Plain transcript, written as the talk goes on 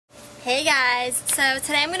Hey guys, so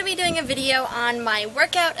today I'm going to be doing a video on my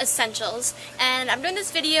workout essentials, and I'm doing this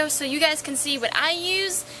video so you guys can see what I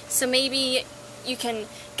use, so maybe you can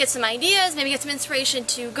get some ideas, maybe get some inspiration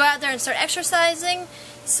to go out there and start exercising.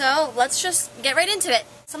 So let's just get right into it.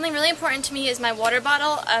 Something really important to me is my water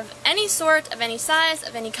bottle of any sort, of any size,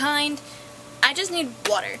 of any kind. I just need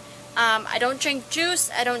water. I don't drink juice,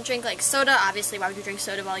 I don't drink like soda. Obviously, why would you drink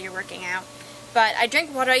soda while you're working out? But I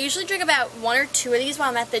drink water. I usually drink about 1 or 2 of these while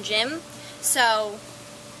I'm at the gym. So,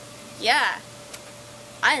 yeah.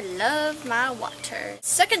 I love my water.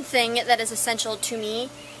 Second thing that is essential to me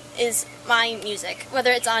is my music.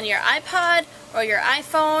 Whether it's on your iPod or your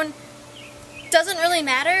iPhone, doesn't really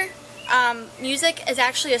matter. Music is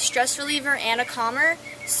actually a stress reliever and a calmer.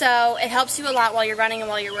 So it helps you a lot while you're running and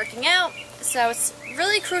while you're working out. So it's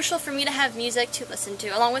really crucial for me to have music to listen to,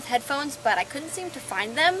 along with headphones, but I couldn't seem to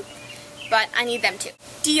find them. But I need them too.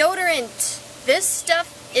 Deodorant. This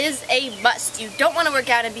stuff is a must. You don't want to work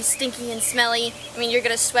out and be stinky and smelly. I mean, you're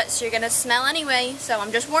going to sweat, so you're going to smell anyway, so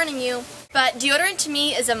I'm just warning you. But deodorant to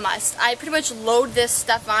me is a must. I pretty much load this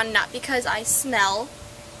stuff on, not because I smell.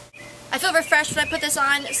 I feel refreshed when I put this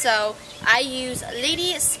on, so I use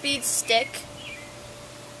Lady Speed Stick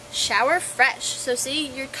Shower Fresh. So see,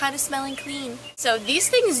 you're kind of smelling clean. So these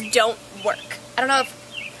things don't work. I don't know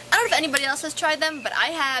if anybody else has tried them, but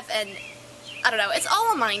I have, and I don't know, it's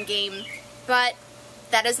all a mind game, but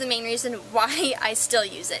that is the main reason why I still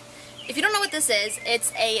use it. If you don't know what this is,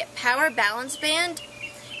 it's a power balance band,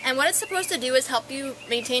 and what it's supposed to do is help you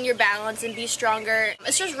maintain your balance and be stronger.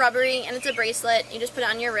 It's just rubbery, and it's a bracelet. You just put it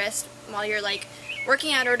on your wrist while you're like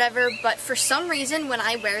working out or whatever, but for some reason when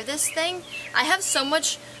I wear this thing, I have so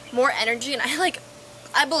much more energy, and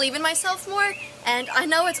I believe in myself more, and I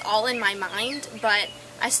know it's all in my mind, but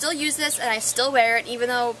I still use this and I still wear it, even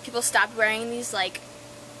though people stopped wearing these like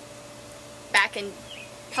back in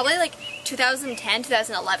probably like 2010,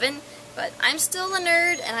 2011, but I'm still a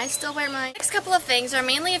nerd and I still wear mine. Next couple of things are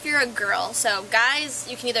mainly if you're a girl, so guys,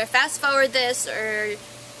 you can either fast forward this or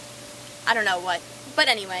I don't know what, but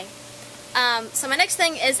anyway. So my next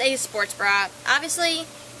thing is a sports bra. Obviously,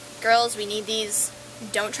 girls, we need these.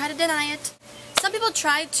 Don't try to deny it. Some people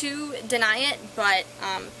try to deny it, but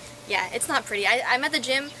yeah, it's not pretty. I'm at the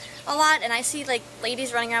gym a lot, and I see like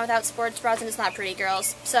ladies running around without sports bras, and it's not pretty,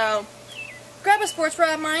 girls. So grab a sports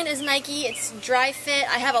bra. Mine is Nike. It's dry fit.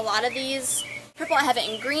 I have a lot of these. Purple, I have it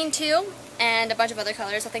in green too, and a bunch of other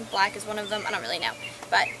colors. I think black is one of them. I don't really know,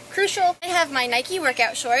 but crucial. I have my Nike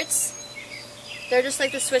workout shorts. They're just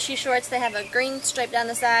like the swishy shorts. They have a green stripe down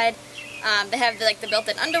the side. They have the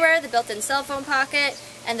built-in underwear, the built-in cell phone pocket,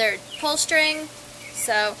 and their pull string.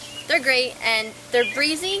 So they're great, and they're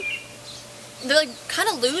breezy. They're like kind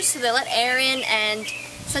of loose, so they let air in, and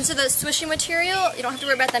since they're the swishy material, you don't have to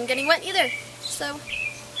worry about them getting wet either. So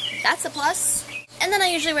that's a plus. And then I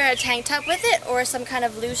usually wear a tank top with it, or some kind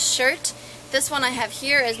of loose shirt. This one I have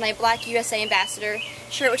here is my black USA Ambassador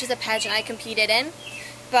shirt, which is a pageant I competed in.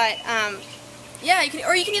 But yeah, you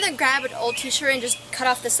can either grab an old t-shirt and just cut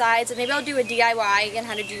off the sides, and maybe I'll do a DIY on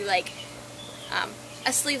how to do like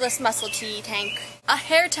a sleeveless muscle tee tank. A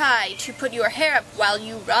hair tie to put your hair up while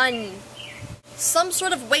you run. Some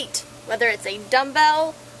sort of weight, whether it's a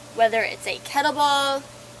dumbbell, whether it's a kettlebell,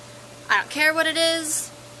 I don't care what it is,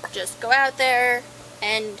 just go out there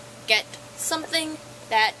and get something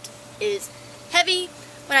that is heavy.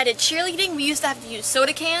 When I did cheerleading, we used to have to use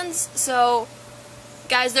soda cans, so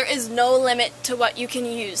guys, there is no limit to what you can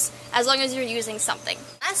use, as long as you're using something.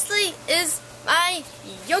 Lastly is my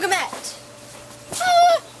yoga mat.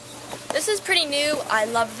 Ah! This is pretty new. I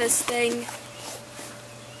love this thing.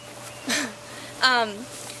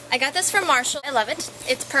 I got this from Marshall. I love it.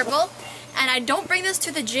 It's purple. And I don't bring this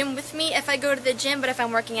to the gym with me if I go to the gym, but if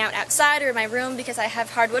I'm working out outside or in my room because I have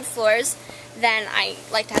hardwood floors, then I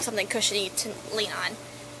like to have something cushiony to lean on.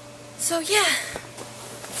 So yeah.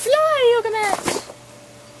 Fly, yoga mat!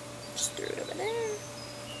 Just threw it over there.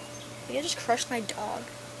 I think I just crushed my dog.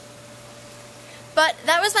 But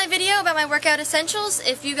that was my video about my workout essentials.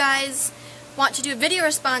 If you guys want to do a video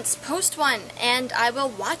response, post one, and I will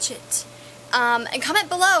watch it. And comment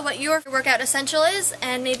below what your workout essential is,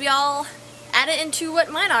 and maybe I'll add it into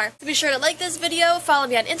what mine are. So be sure to like this video, follow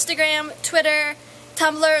me on Instagram, Twitter,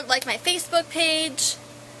 Tumblr, like my Facebook page,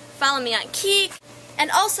 follow me on Keek.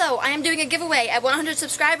 And also, I am doing a giveaway at 100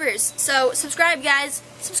 subscribers, so subscribe guys,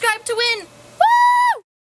 subscribe to win!